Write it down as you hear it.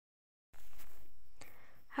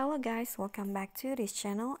Hello guys, welcome back to this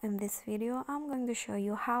channel. In this video, I'm going to show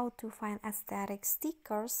you how to find aesthetic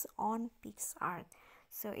stickers on Picsart.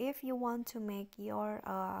 So if you want to make your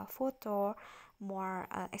photo more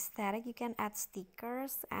aesthetic, you can add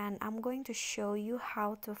stickers, and I'm going to show you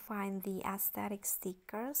how to find the aesthetic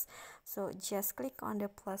stickers. So just click on the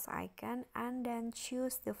plus icon and then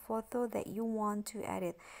choose the photo that you want to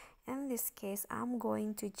edit. In this case, I'm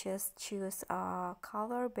going to just choose a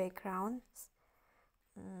color background,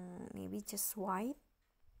 maybe just white,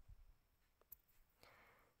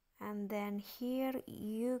 and then here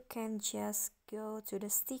you can just go to the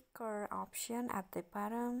sticker option at the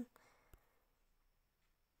bottom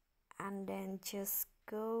and then just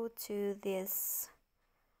go to this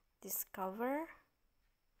cover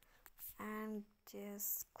and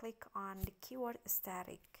just click on the keyword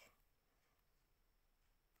aesthetic,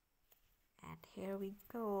 and here we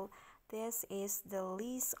go. This is the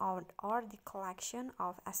list of or the collection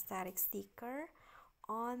of aesthetic sticker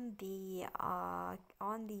on the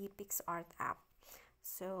Picsart app.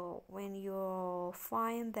 So when you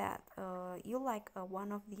find that you like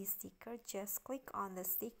one of these stickers, just click on the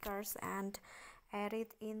stickers and add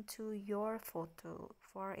it into your photo.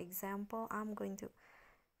 For example, I'm going to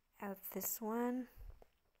add this one,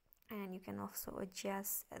 and you can also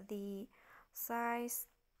adjust the size,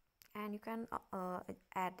 and you can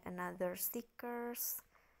add another stickers.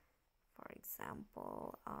 For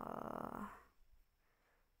example, I'm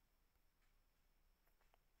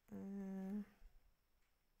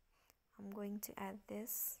going to add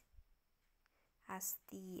this as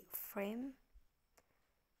the frame.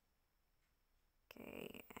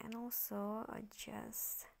 Okay, and also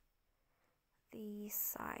adjust the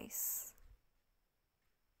size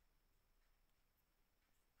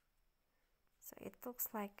so it looks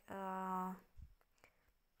like a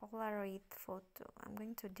Polaroid photo. I'm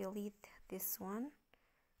going to delete this one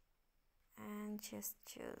and just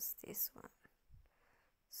choose this one.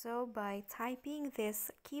 So by typing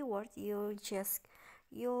this keyword,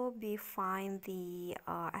 you'll be find the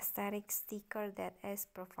aesthetic sticker that is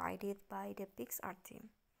provided by the Picsart team,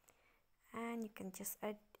 and you can just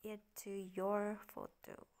add it to your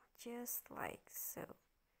photo just like so.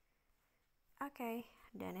 Okay,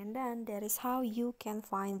 done and done. That is how you can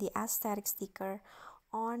find the aesthetic sticker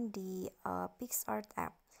on the Picsart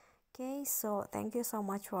app. Okay, so thank you so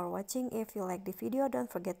much for watching. If you like the video,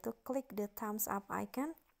 don't forget to click the thumbs up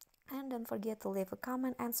icon, and don't forget to leave a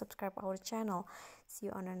comment and subscribe our channel. See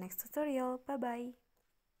you on the next tutorial. Bye bye.